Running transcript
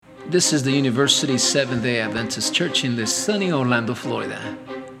This is the University Seventh-day Adventist Church in the sunny Orlando, Florida.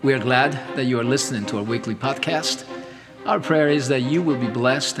 We are glad that you are listening to our weekly podcast. Our prayer is that you will be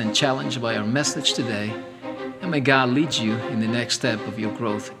blessed and challenged by our message today, and may God lead you in the next step of your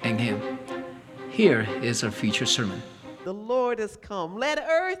growth in Him. Here is our feature sermon. The Lord is come. Let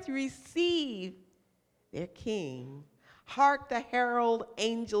earth receive their King. Hark the herald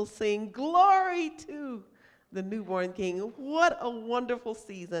angels sing, glory to the newborn King. What a wonderful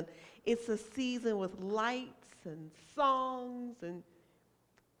season. It's a season with lights and songs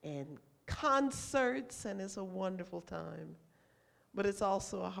and concerts, and it's a wonderful time. But it's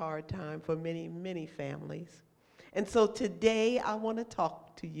also a hard time for many, many families. And so today I want to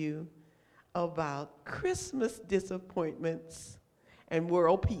talk to you about Christmas disappointments and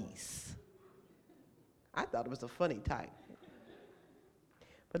world peace. I thought it was a funny title.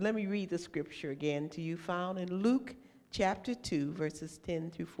 But let me read the scripture again to you, found in Luke chapter 2, verses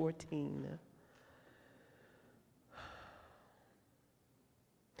 10 through 14.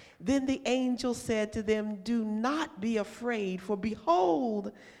 Then the angel said to them, "Do not be afraid, for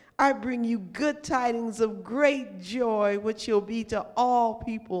behold, I bring you good tidings of great joy, which shall be to all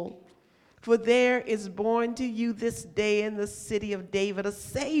people. For there is born to you this day in the city of David a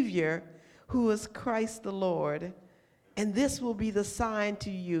Savior, who is Christ the Lord. And this will be the sign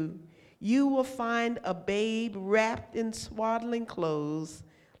to you. You will find a babe wrapped in swaddling clothes,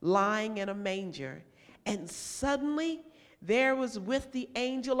 lying in a manger." And suddenly there was with the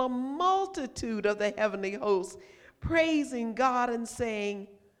angel a multitude of the heavenly hosts, praising God and saying,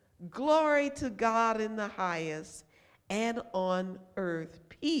 "Glory to God in the highest, and on earth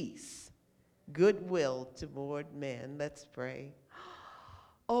peace, goodwill toward men." Let's pray.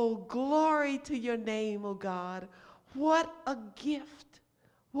 Oh, glory to your name, oh God. What a gift,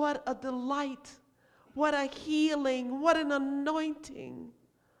 what a delight, what a healing, what an anointing,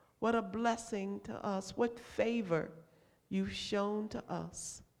 what a blessing to us, what favor you've shown to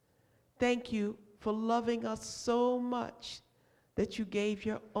us. Thank you for loving us so much that you gave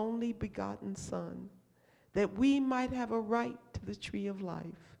your only begotten Son, that we might have a right to the tree of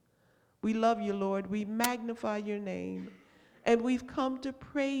life. We love you, Lord. We magnify your name, and we've come to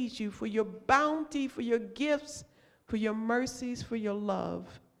praise you for your bounty, for your gifts, for your mercies, for your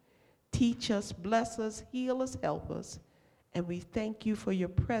love. Teach us, bless us, heal us, help us. And we thank you for your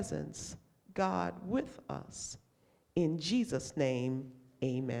presence, God, with us. In Jesus' name,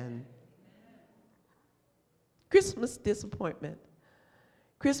 amen. Christmas disappointment.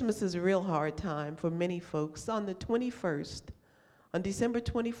 Christmas is a real hard time for many folks. On December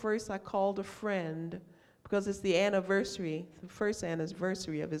 21st, I called a friend because it's the anniversary, the first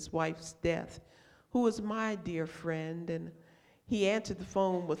anniversary of his wife's death, who was my dear friend, and he answered the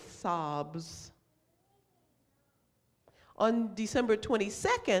phone with sobs. On December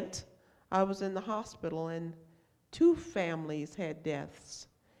 22nd, I was in the hospital, and 2 families had deaths,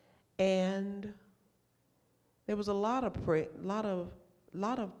 and there was a lot of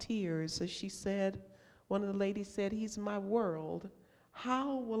tears. So she said, one of the ladies said, "He's my world.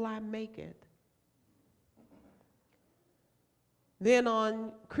 How will I make it?" Then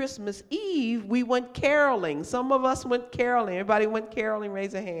on Christmas Eve, we went caroling. Some of us went caroling. Everybody went caroling,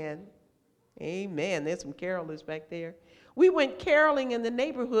 raise a hand. Amen, there's some carolers back there. We went caroling in the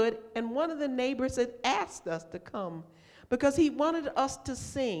neighborhood, and one of the neighbors had asked us to come because he wanted us to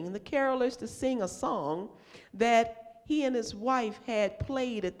sing, the carolers to sing a song that he and his wife had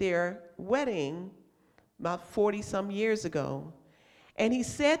played at their wedding about 40-some years ago. And he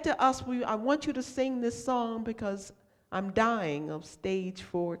said to us, "I want you to sing this song because I'm dying of stage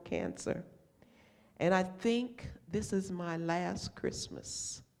 4 cancer. And I think this is my last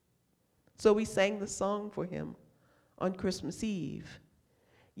Christmas." So we sang the song for him on Christmas Eve.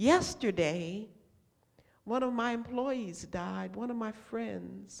 Yesterday, one of my employees died, one of my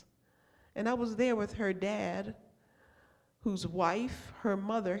friends. And I was there with her dad, whose wife, her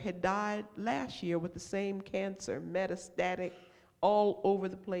mother, had died last year with the same cancer, metastatic all over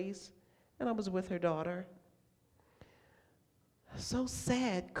the place. And I was with her daughter. So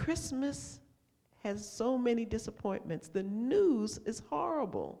sad. Christmas has so many disappointments. The news is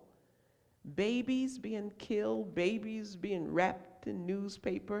horrible. Babies being killed, babies being wrapped in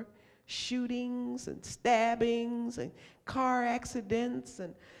newspaper, shootings and stabbings and car accidents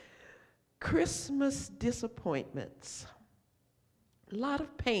and Christmas disappointments. A lot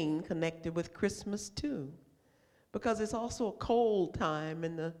of pain connected with Christmas too, because it's also a cold time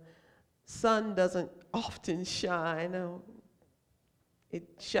and the sun doesn't often shine.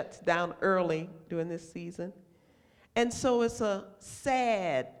 It shuts down early during this season. And so it's a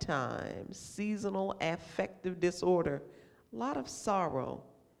sad time, seasonal affective disorder, a lot of sorrow.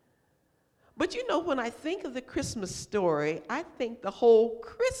 But you know, when I think of the Christmas story, I think the whole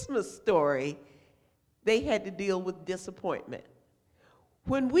Christmas story, they had to deal with disappointment.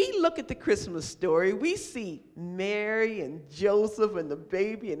 When we look at the Christmas story, we see Mary and Joseph and the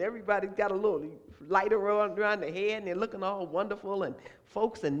baby, and everybody's got a little light around their head, and they're looking all wonderful, and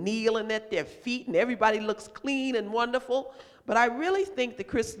folks are kneeling at their feet, and everybody looks clean and wonderful. But I really think the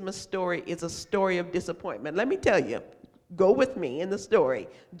Christmas story is a story of disappointment. Let me tell you, go with me in the story.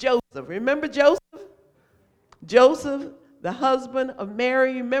 Joseph, remember Joseph? Joseph, the husband of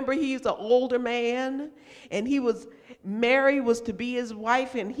Mary, remember he's an older man, and Mary was to be his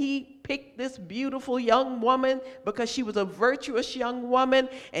wife, and he picked this beautiful young woman because she was a virtuous young woman,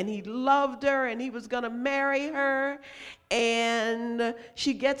 and he loved her, and he was going to marry her. And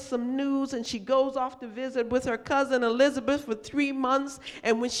she gets some news, and she goes off to visit with her cousin Elizabeth for 3 months,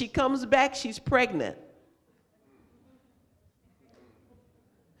 and when she comes back, she's pregnant.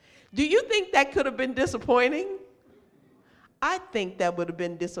 Do you think that could have been disappointing? I think that would have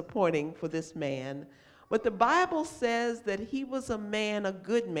been disappointing for this man. But the Bible says that he was a man, a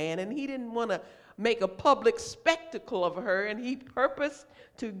good man, and he didn't want to make a public spectacle of her, and he purposed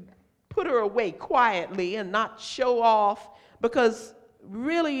to put her away quietly and not show off, because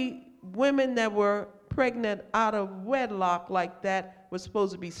really women that were pregnant out of wedlock like that were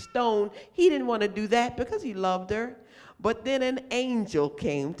supposed to be stoned. He didn't want to do that because he loved her. But then an angel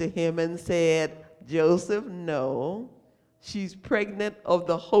came to him and said, Joseph, no, she's pregnant of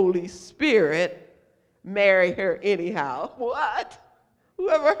the Holy Spirit. Marry her anyhow. What?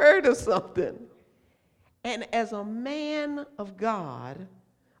 Whoever heard of something? And as a man of God,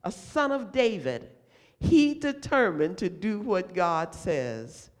 a son of David, he determined to do what God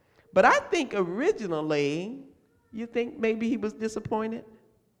says. But I think originally, you think maybe he was disappointed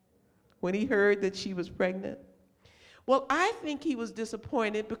when he heard that she was pregnant? Well, I think he was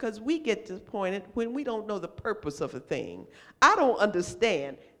disappointed because we get disappointed when we don't know the purpose of a thing. I don't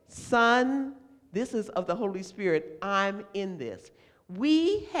understand. Son, this is of the Holy Spirit. I'm in this.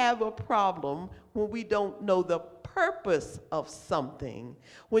 We have a problem when we don't know the purpose of something.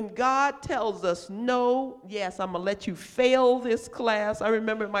 When God tells us, no, yes, I'm going to let you fail this class. I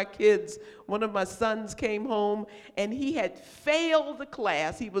remember my kids, one of my sons came home and he had failed the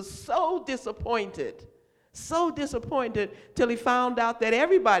class. He was so disappointed till he found out that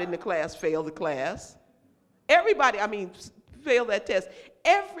everybody in the class failed the class. Failed that test.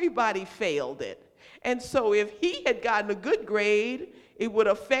 Everybody failed it. And so if he had gotten a good grade, it would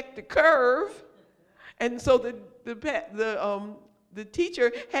affect the curve. And so the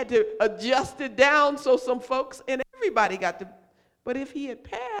teacher had to adjust it down so some folks and everybody got to. But if he had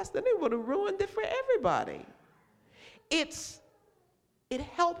passed, then it would have ruined it for everybody. It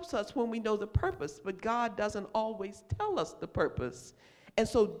helps us when we know the purpose, but God doesn't always tell us the purpose. And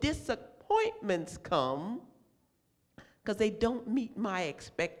so disappointments come because they don't meet my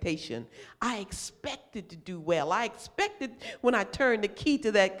expectation. I expected to do well. I expected when I turned the key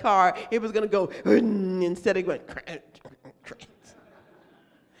to that car, it was going to go instead of going.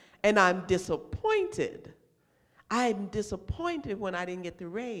 And I'm disappointed. I'm disappointed when I didn't get the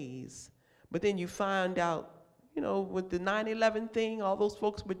raise. But then you find out, with the 9/11 thing, all those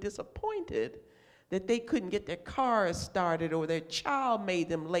folks were disappointed that they couldn't get their cars started or their child made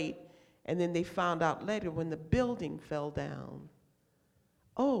them late. And then they found out later when the building fell down.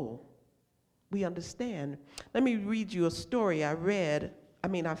 Oh, we understand. Let me read you a story I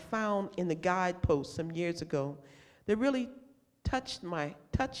found in the guidepost some years ago that really touched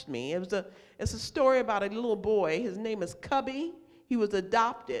me. It's a story about a little boy. His name is Cubby. He was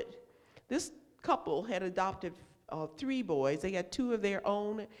adopted. This couple had adopted 3 boys. They had 2 of their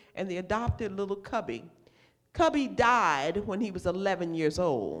own, and they adopted little Cubby. Cubby died when he was 11 years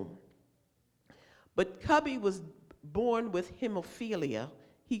old. But Cubby was born with hemophilia.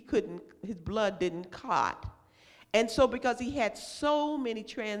 His blood didn't clot. And so because he had so many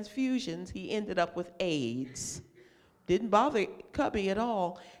transfusions, he ended up with AIDS. Didn't bother Cubby at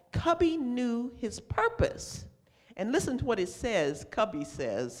all. Cubby knew his purpose. And listen to what it says. Cubby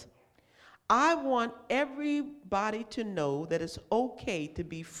says, I want everybody to know that it's okay to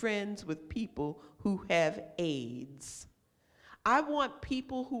be friends with people who have AIDS. I want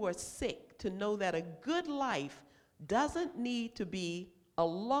people who are sick to know that a good life doesn't need to be a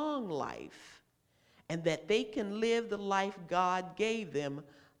long life, and that they can live the life God gave them,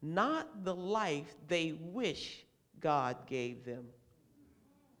 not the life they wish God gave them.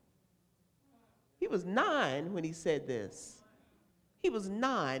 He was 9 when he said this. He was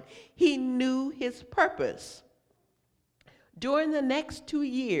 9. He knew his purpose. During the next 2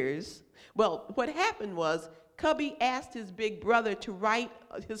 years, what happened was Cubby asked his big brother to write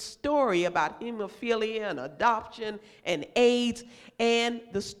his story about hemophilia and adoption and AIDS, and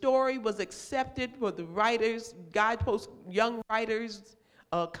the story was accepted for the writers, Guidepost Young Writers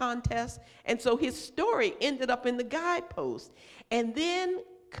contest, and so his story ended up in the Guidepost. And then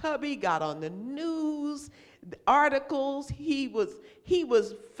Cubby got on the news, the articles. He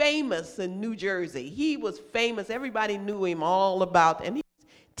was famous in New Jersey. He was famous. Everybody knew him all about, and he was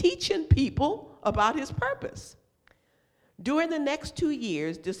teaching people about his purpose. During the next 2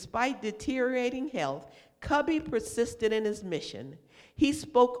 years, despite deteriorating health, Cubby persisted in his mission. He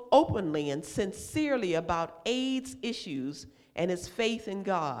spoke openly and sincerely about AIDS issues and his faith in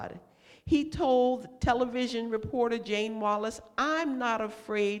God. He told television reporter Jane Wallace, "I'm not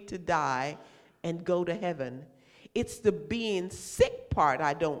afraid to die and go to heaven. It's the being sick part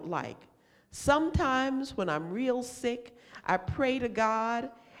I don't like. Sometimes when I'm real sick, I pray to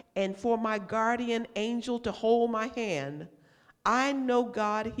God and for my guardian angel to hold my hand. I know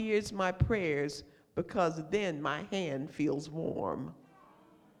God hears my prayers because then my hand feels warm."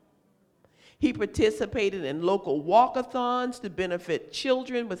 He participated in local walkathons to benefit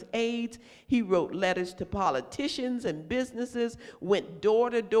children with AIDS. He wrote letters to politicians and businesses, went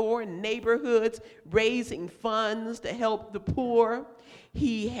door to door in neighborhoods, raising funds to help the poor.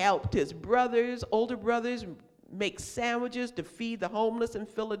 He helped his brothers, older brothers, make sandwiches to feed the homeless in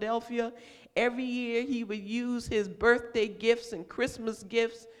Philadelphia. Every year he would use his birthday gifts and Christmas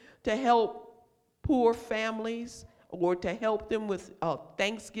gifts to help poor families or to help them with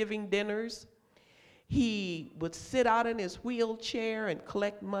Thanksgiving dinners. He would sit out in his wheelchair and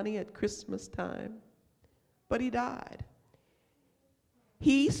collect money at Christmas time, but he died.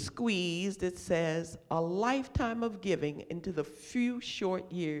 He squeezed, it says, a lifetime of giving into the few short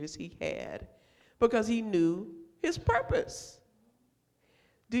years he had because he knew his purpose.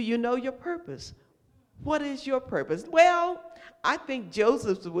 Do you know your purpose? What is your purpose? Well, I think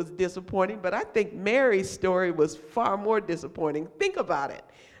Joseph's was disappointing, but I think Mary's story was far more disappointing. Think about it.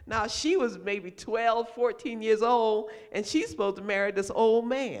 Now, she was maybe 12, 14 years old, and she's supposed to marry this old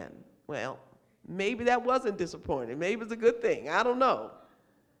man. Well, maybe that wasn't disappointing. Maybe it's a good thing. I don't know.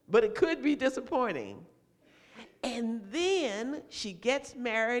 But it could be disappointing. And then she gets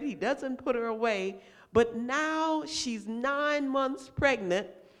married. He doesn't put her away. But now she's 9 months pregnant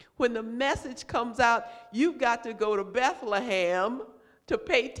when the message comes out, you've got to go to Bethlehem to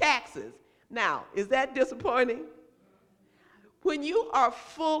pay taxes. Now, is that disappointing? When you are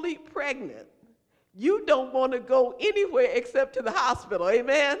fully pregnant, you don't want to go anywhere except to the hospital,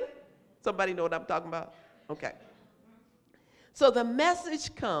 amen? Somebody know what I'm talking about? Okay. So the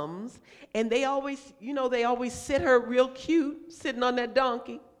message comes, and they always sit her real cute, sitting on that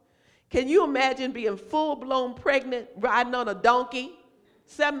donkey. Can you imagine being full-blown pregnant, riding on a donkey,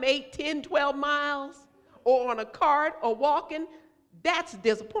 7, 8, 10, 12 miles, or on a cart, or walking? That's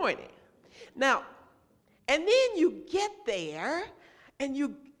disappointing. Now, and then you get there,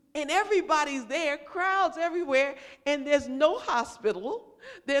 and everybody's there, crowds everywhere, and there's no hospital,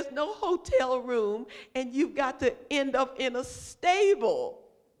 there's no hotel room, and you've got to end up in a stable.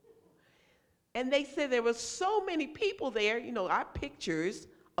 And they said there were so many people there. You know, our pictures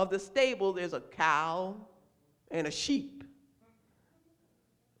of the stable, there's a cow and a sheep,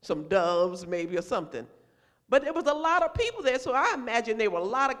 some doves maybe or something. But there was a lot of people there, so I imagine there were a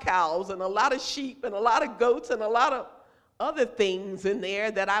lot of cows and a lot of sheep and a lot of goats and a lot of other things in there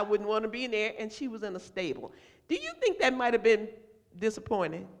that I wouldn't want to be in there, and she was in a stable. Do you think that might have been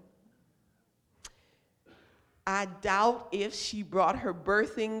disappointing? I doubt if she brought her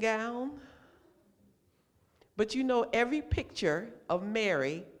birthing gown. But you know, every picture of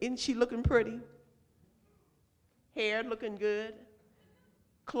Mary, isn't she looking pretty? Hair looking good,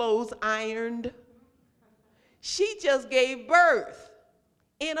 clothes ironed. She just gave birth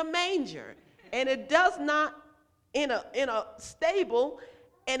in a manger, and it does not in a stable,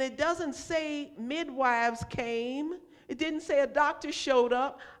 and it doesn't say midwives came. It didn't say a doctor showed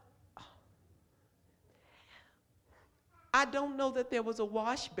up. I don't know that there was a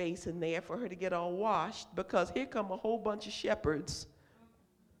wash basin there for her to get all washed, because here come a whole bunch of shepherds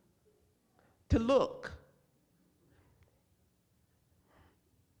to look.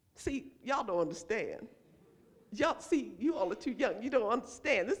 See, y'all don't understand. Y'all see, you all are too young. You don't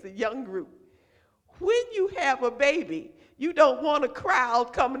understand. This is a young group. When you have a baby, you don't want a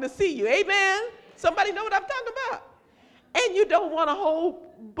crowd coming to see you. Amen? Somebody know what I'm talking about? And you don't want a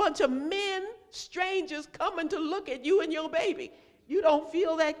whole bunch of men, strangers, coming to look at you and your baby. You don't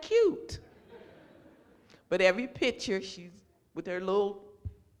feel that cute. But every picture, she's with her little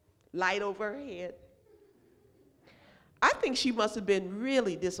light over her head. I think she must have been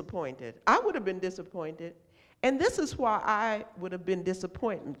really disappointed. I would have been disappointed. And this is why I would have been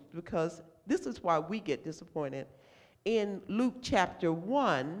disappointed, because this is why we get disappointed. In Luke chapter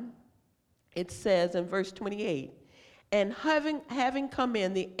 1, it says in verse 28, and having come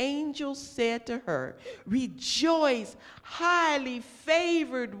in, the angel said to her, rejoice, highly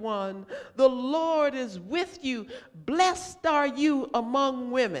favored one, the Lord is with you. Blessed are you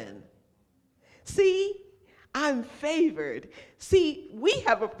among women. See, I'm favored. See, we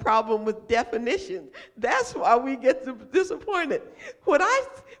have a problem with definitions. That's why we get disappointed. When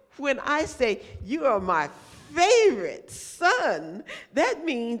I say, you are my favorite son, that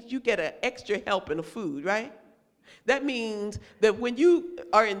means you get an extra helping of food, right? That means that when you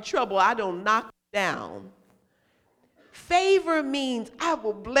are in trouble, I don't knock you down. Favor means I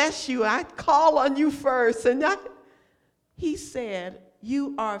will bless you. I call on you first. And he said,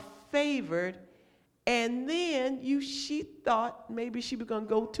 you are favored. And then she thought maybe she was going to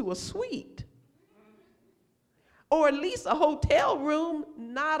go to a suite. Or at least a hotel room,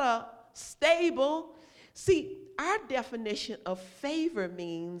 not a stable. See, our definition of favor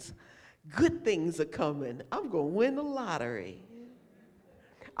means good things are coming. I'm going to win the lottery.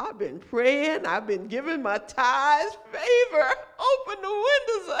 I've been praying. I've been giving my tithes. Favor. Open the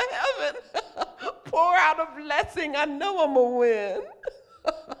windows of heaven. Pour out a blessing. I know I'm going to win.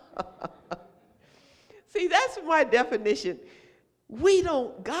 See, that's my definition.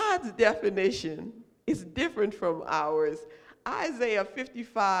 God's definition is different from ours. Isaiah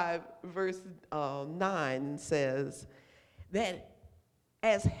 55 verse 9 says that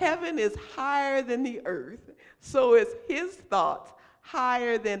as heaven is higher than the earth, so is his thoughts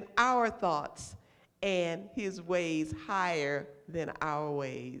higher than our thoughts, and his ways higher than our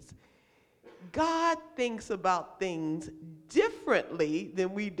ways. God thinks about things differently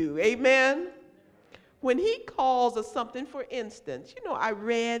than we do. Amen? When he calls us something, for instance, I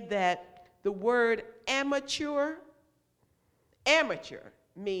read that the word amateur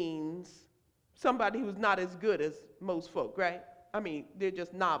means somebody who's not as good as most folk, right? I mean, they're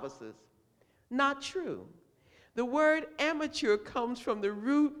just novices. Not true. The word amateur comes from the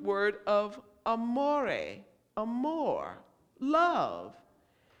root word of amore, love.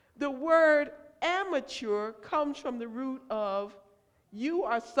 The word amateur comes from the root of you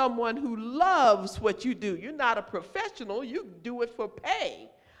are someone who loves what you do. You're not a professional. You do it for pay.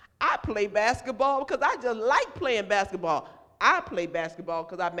 I play basketball because I just like playing basketball. I play basketball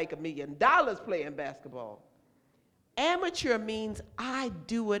because I make $1 million playing basketball. Amateur means I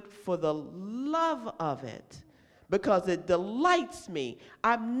do it for the love of it, because it delights me.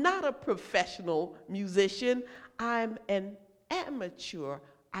 I'm not a professional musician. I'm an amateur.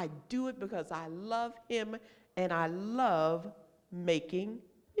 I do it because I love him and I love making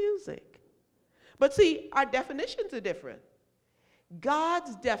music. But see, our definitions are different.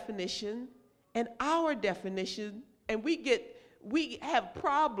 God's definition and our definition, and we have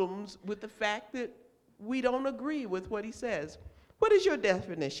problems with the fact that we don't agree with what he says. What is your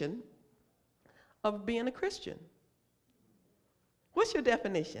definition of being a Christian? What's your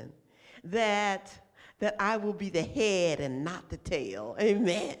definition? That I will be the head and not the tail.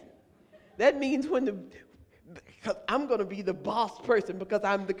 Amen. That means because I'm going to be the boss person because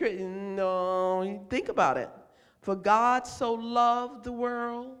I'm the Christian. No, think about it. For God so loved the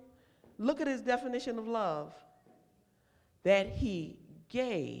world. Look at his definition of love. That he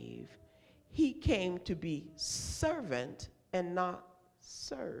gave. He came to be servant and not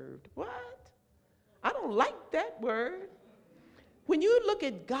served. What? I don't like that word. When you look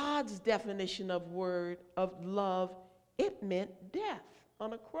at God's definition of love, it meant death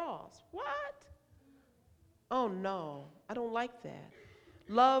on a cross. What? Oh no, I don't like that.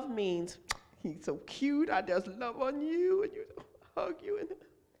 Love means he's so cute, I just love on you and you hug you.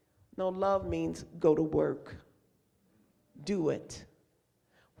 No, love means go to work. Do it.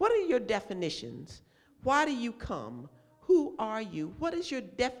 What are your definitions? Why do you come? Who are you? What is your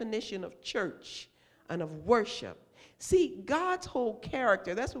definition of church and of worship? See, God's whole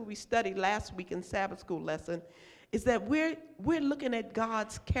character, that's what we studied last week in Sabbath school lesson, is that we're looking at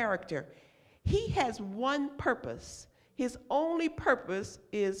God's character. He has one purpose. His only purpose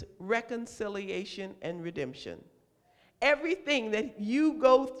is reconciliation and redemption. Everything that you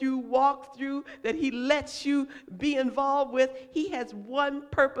go through, walk through, that he lets you be involved with, he has one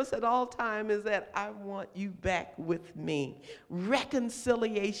purpose at all times, is that I want you back with me.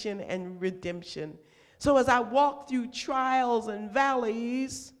 Reconciliation and redemption. So as I walk through trials and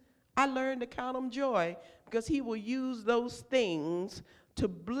valleys, I learn to count them joy, because he will use those things to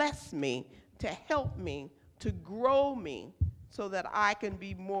bless me, to help me, to grow me, so that I can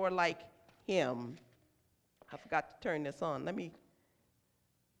be more like him. I forgot to turn this on. Let me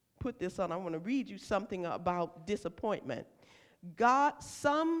put this on. I want to read you something about disappointment. God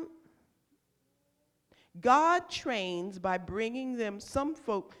trains by bringing them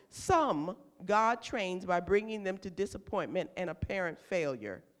God trains by bringing them to disappointment and apparent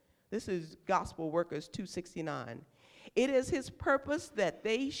failure. This is Gospel Workers 2:69. It is his purpose that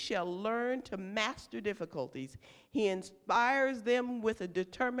they shall learn to master difficulties. He inspires them with a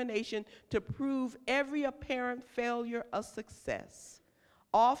determination to prove every apparent failure a success.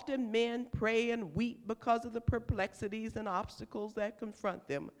 Often men pray and weep because of the perplexities and obstacles that confront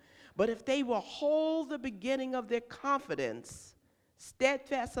them. But if they will hold the beginning of their confidence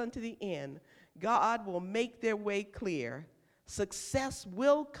steadfast unto the end, God will make their way clear. Success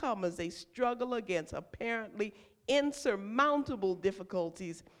will come as they struggle against apparently insurmountable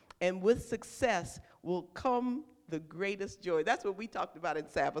difficulties, and with success will come the greatest joy. That's what we talked about in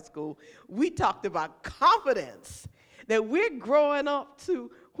Sabbath school. We talked about confidence, that we're growing up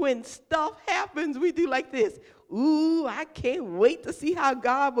to when stuff happens, we do like this. Ooh, I can't wait to see how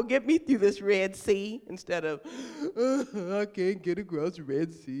God will get me through this Red Sea, instead of, I can't get across the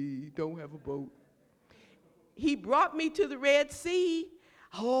Red Sea, don't have a boat. He brought me to the Red Sea.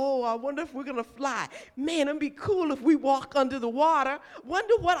 Oh, I wonder if we're going to fly. Man, it'd be cool if we walk under the water.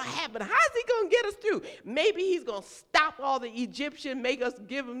 Wonder what'll happen. How's he going to get us through? Maybe he's going to stop all the Egyptians, make us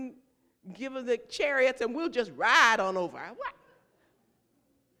give him the chariots, and we'll just ride on over. What?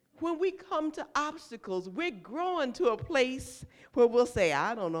 When we come to obstacles, we're growing to a place where we'll say,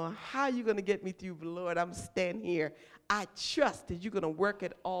 I don't know how you're going to get me through, but Lord, I'm standing here. I trust that you're going to work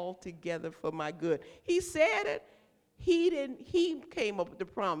it all together for my good. He said it. He came up with the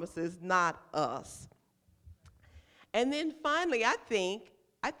promises, not us. And then finally, I think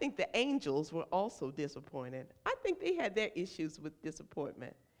the angels were also disappointed. I think they had their issues with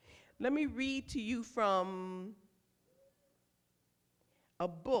disappointment. Let me read to you from a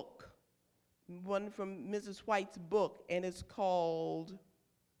book, one from Mrs. White's book, and it's called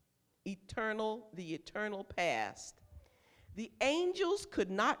The Eternal Past. The angels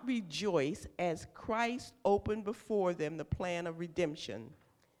could not rejoice as Christ opened before them the plan of redemption.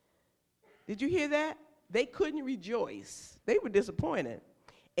 Did you hear that? They couldn't rejoice. They were disappointed.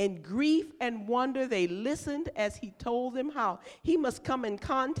 In grief and wonder, they listened as he told them how he must come in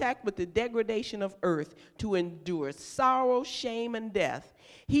contact with the degradation of earth to endure sorrow, shame, and death.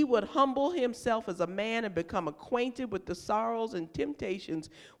 He would humble himself as a man and become acquainted with the sorrows and temptations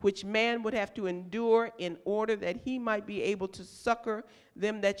which man would have to endure in order that he might be able to succor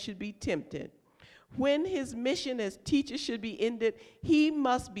them that should be tempted. When his mission as teacher should be ended, he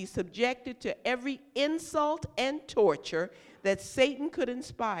must be subjected to every insult and torture that Satan could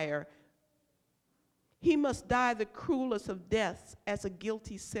inspire. He must die the cruelest of deaths as a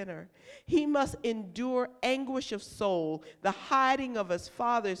guilty sinner. He must endure anguish of soul, the hiding of his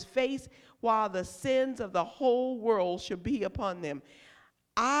Father's face, while the sins of the whole world should be upon them.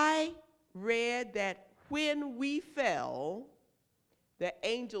 I read that when we fell, the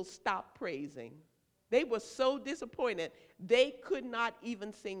angels stopped praising. They were so disappointed, they could not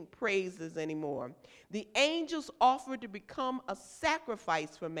even sing praises anymore. The angels offered to become a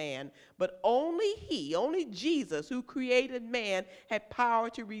sacrifice for man, but only Jesus, who created man, had power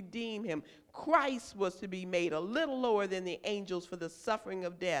to redeem him. Christ was to be made a little lower than the angels for the suffering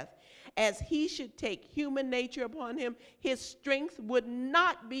of death. As he should take human nature upon him, his strength would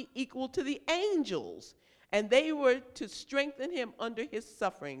not be equal to the angels. And they were to strengthen him under his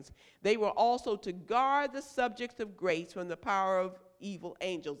sufferings. They were also to guard the subjects of grace from the power of evil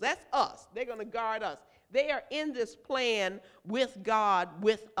angels. That's us. They're going to guard us. They are in this plan with God,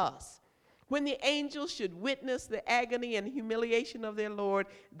 with us. When the angels should witness the agony and humiliation of their Lord,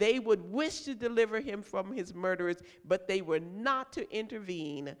 they would wish to deliver him from his murderers, but they were not to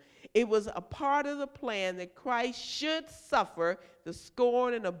intervene. It was a part of the plan that Christ should suffer the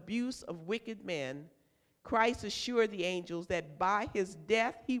scorn and abuse of wicked men. Christ assured the angels that by his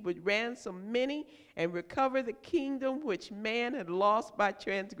death he would ransom many and recover the kingdom which man had lost by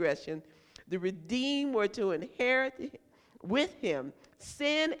transgression. The redeemed were to inherit with him.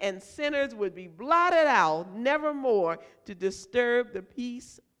 Sin and sinners would be blotted out, never more to disturb the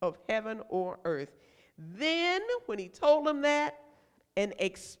peace of heaven or earth. Then, when he told them that, an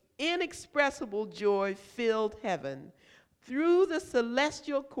inexpressible joy filled heaven. Through the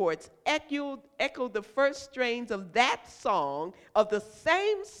celestial courts echoed the first strains of that song, of the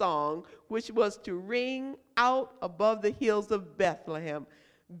same song which was to ring out above the hills of Bethlehem.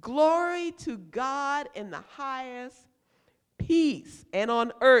 Glory to God in the highest, peace, and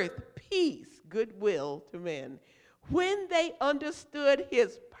on earth peace, goodwill to men. When they understood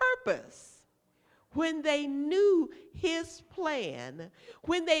his purpose, when they knew his plan,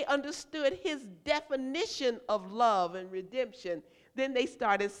 when they understood his definition of love and redemption, then they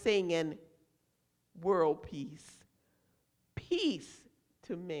started singing world peace, peace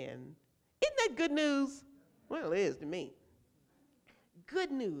to men. Isn't that good news? Well, it is to me.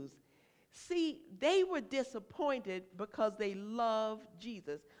 Good news. See, they were disappointed because they loved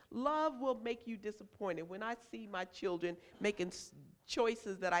Jesus. Love will make you disappointed. When I see my children making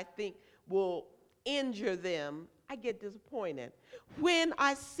choices that I think will injure them, I get disappointed. When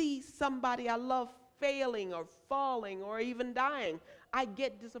I see somebody I love failing or falling or even dying, I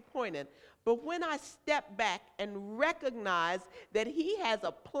get disappointed. But when I step back and recognize that he has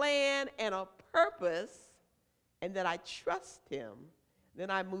a plan and a purpose and that I trust him, then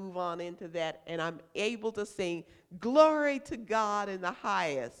I move on into that and I'm able to sing glory to God in the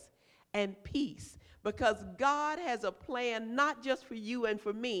highest and peace, because God has a plan not just for you and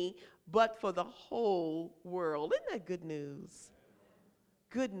for me, but for the whole world. Isn't that good news?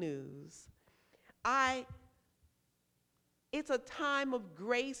 Good news. It's a time of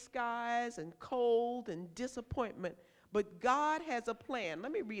gray skies and cold and disappointment, but God has a plan.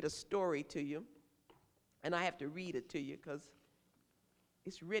 Let me read a story to you, and I have to read it to you because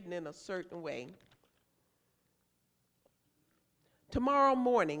it's written in a certain way. Tomorrow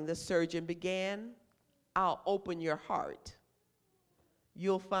morning, the surgeon began, I'll open your heart.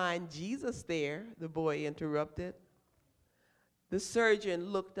 You'll find Jesus there, the boy interrupted. The surgeon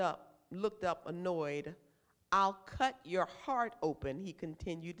looked up annoyed. I'll cut your heart open, he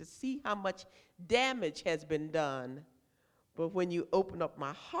continued, to see how much damage has been done. But when you open up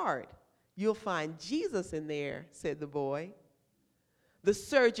my heart, you'll find Jesus in there, said the boy. The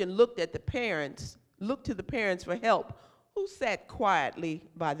surgeon looked to the parents for help, who sat quietly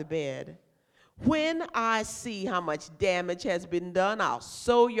by the bed. When I see how much damage has been done, I'll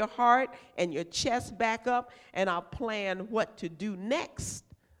sew your heart and your chest back up, and I'll plan what to do next,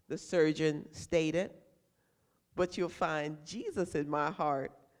 the surgeon stated. But you'll find Jesus in my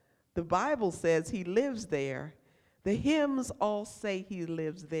heart. The Bible says he lives there. The hymns all say he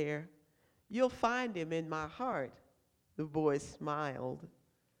lives there. You'll find him in my heart. The boy smiled.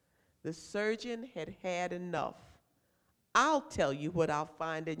 The surgeon had had enough. I'll tell you what I'll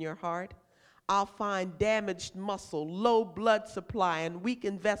find in your heart. I'll find damaged muscle, low blood supply, and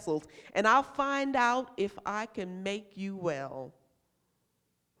weakened vessels, and I'll find out if I can make you well.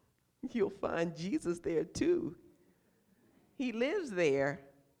 You'll find Jesus there too. He lives there.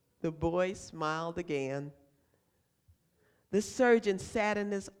 The boy smiled again. The surgeon sat in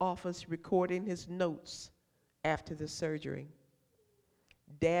his office recording his notes after the surgery.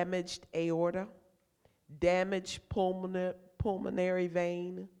 Damaged aorta, damaged pulmonary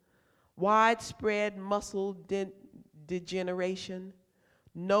vein, widespread muscle degeneration,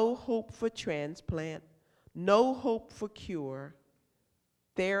 no hope for transplant, no hope for cure,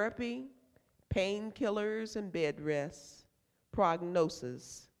 therapy, painkillers and bed rest,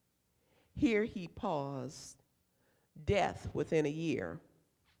 prognosis. Here he paused. Death within a year.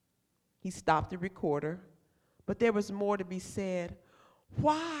 He stopped the recorder, but there was more to be said.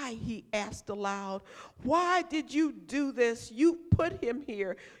 Why, he asked aloud, why did you do this? You put him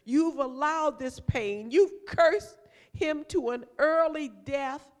here. You've allowed this pain. You've cursed him to an early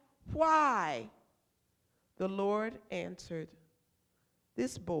death. Why? The Lord answered,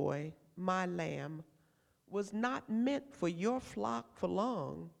 this boy, my lamb, was not meant for your flock for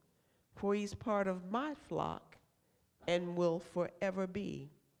long, for he's part of my flock and will forever be.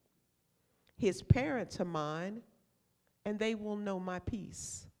 His parents are mine, and they will know my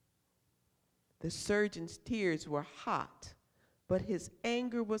peace. The surgeon's tears were hot, but his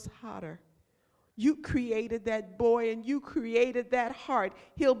anger was hotter. You created that boy, and you created that heart.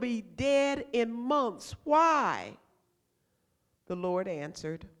 He'll be dead in months. Why? The Lord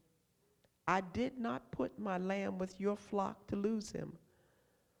answered, I did not put my lamb with your flock to lose him,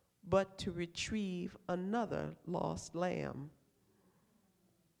 but to retrieve another lost lamb.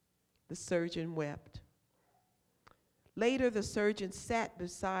 The surgeon wept. Later, the surgeon sat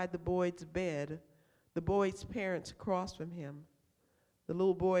beside the boy's bed, the boy's parents across from him. The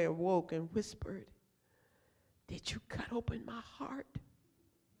little boy awoke and whispered, did you cut open my heart?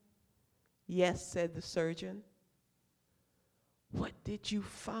 Yes, said the surgeon. What did you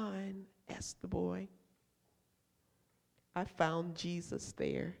find? Asked the boy. I found Jesus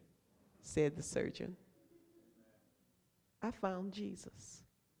there, said the surgeon. I found Jesus.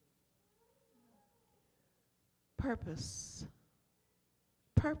 Purpose.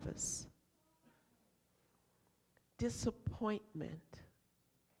 Purpose. Disappointment.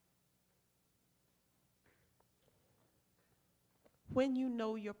 When you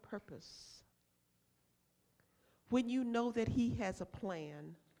know your purpose, when you know that he has a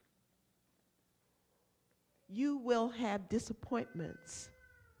plan, you will have disappointments,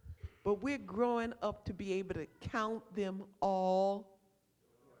 but we're growing up to be able to count them all,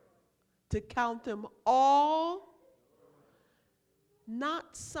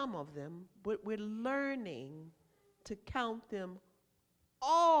 not some of them, but we're learning to count them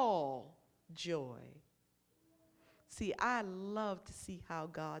all joy. See, I love to see how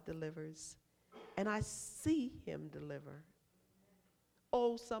God delivers, and I see him deliver.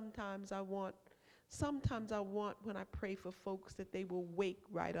 Oh, sometimes I want when I pray for folks that they will wake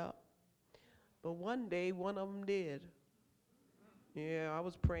right up. But one day, one of them did. Yeah, I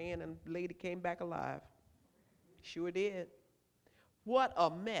was praying and the lady came back alive. Sure did. What a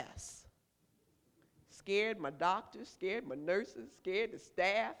mess. Scared my doctors, scared my nurses, scared the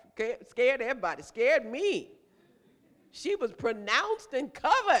staff, scared everybody, scared me. She was pronounced and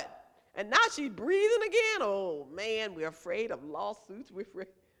covered. And now she's breathing again. Oh, man, we're afraid of lawsuits. We're afraid.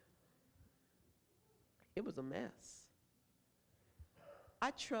 It was a mess.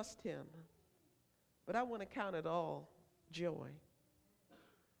 I trust him, but I want to count it all joy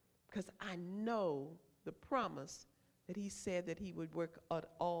because I know the promise that he said that he would work it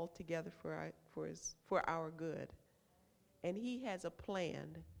all together for our good. And he has a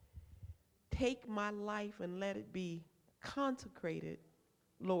plan. Take my life and let it be consecrated,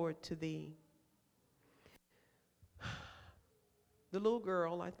 Lord, to thee. The little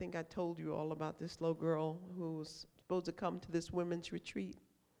girl, I think I told you all about this little girl who was supposed to come to this women's retreat.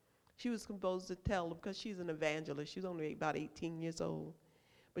 She was supposed to tell them, because she's an evangelist. She's only about 18 years old.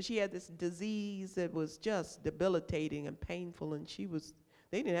 But she had this disease that was just debilitating and painful, and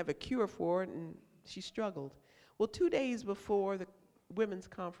they didn't have a cure for it, and she struggled. Well, 2 days before the women's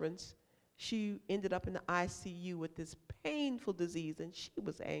conference, she ended up in the ICU with this painful disease, and she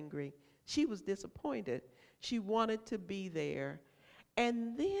was angry. She was disappointed. She wanted to be there.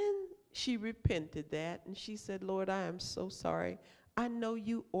 And then she repented that, and she said, Lord, I am so sorry. I know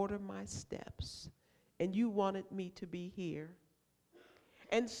you order my steps, and you wanted me to be here.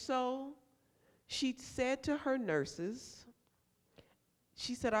 And so she said to her nurses,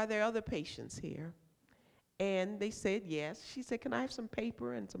 she said, are there other patients here? And they said yes. She said, can I have some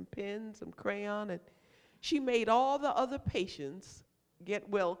paper and some pens, some crayon? And she made all the other patients get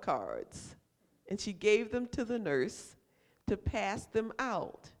well cards, and she gave them to the nurse to pass them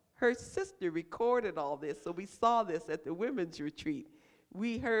out. Her sister recorded all this, so we saw this at the women's retreat.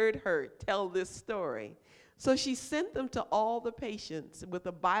 We heard her tell this story. So she sent them to all the patients with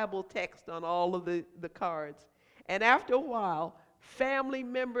a Bible text on all of the cards. And after a while, family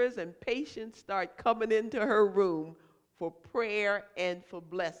members and patients start coming into her room for prayer and for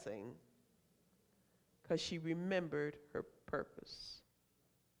blessing because she remembered her purpose.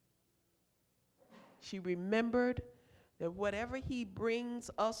 She remembered that whatever he brings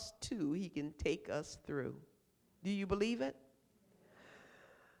us to, he can take us through. Do you believe it?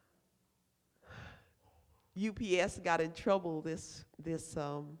 UPS got in trouble this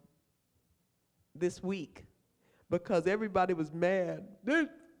week because everybody was mad.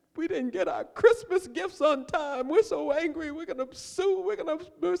 We didn't get our Christmas gifts on time. We're so angry. We're going to sue.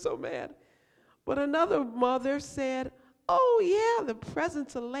 We're so mad. But another mother said, oh, yeah, the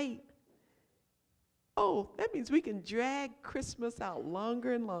presents are late. Oh, that means we can drag Christmas out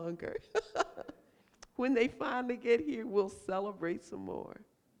longer and longer. When they finally get here, we'll celebrate some more.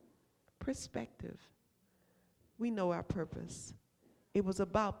 Perspective. We know our purpose. It was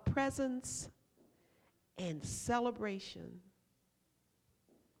about presence and celebration.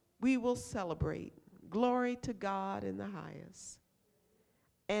 We will celebrate. Glory to God in the highest.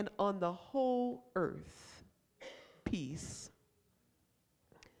 And on the whole earth, peace.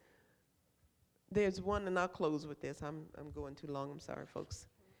 There's one, and I'll close with this. I'm going too long. I'm sorry, folks.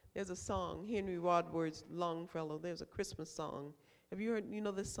 There's a song, Henry Wadsworth Longfellow. There's a Christmas song. Have you heard, you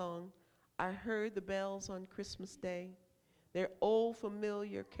know this song? I heard the bells on Christmas Day. Their old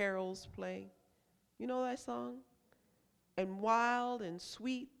familiar carols play. You know that song? And wild and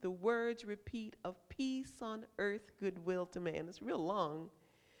sweet the words repeat of peace on earth, goodwill to man. It's real long.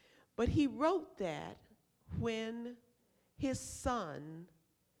 But he wrote that when his son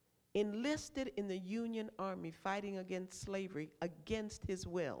enlisted in the Union Army fighting against slavery against his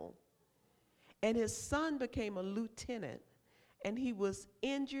will. And his son became a lieutenant, and he was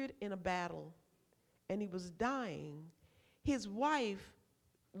injured in a battle, and he was dying. His wife,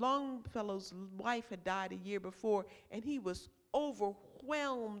 Longfellow's wife, had died a year before, and he was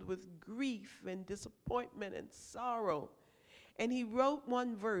overwhelmed with grief and disappointment and sorrow. And he wrote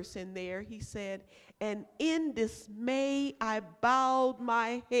one verse in there. He said, "And in dismay I bowed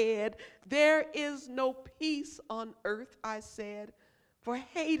my head. There is no peace on earth," I said, "for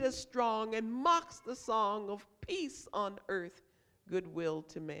hate is strong and mocks the song of peace on earth, goodwill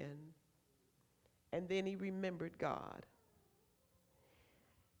to men." And then he remembered God.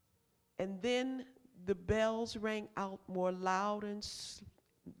 And then the bells rang out more loud and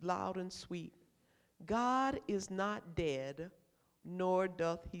sweet. God is not dead, nor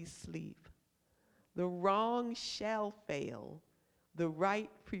doth he sleep. The wrong shall fail, the right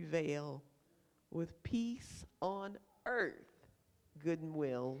prevail, with peace on earth,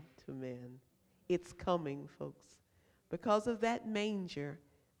 goodwill to men. It's coming, folks. Because of that manger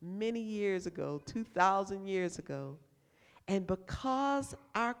many years ago, 2,000 years ago, and because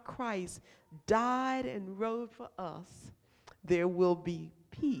our Christ died and rose for us, there will be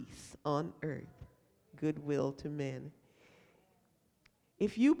peace on earth, goodwill to men.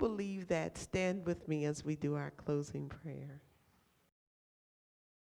 If you believe that, stand with me as we do our closing prayer.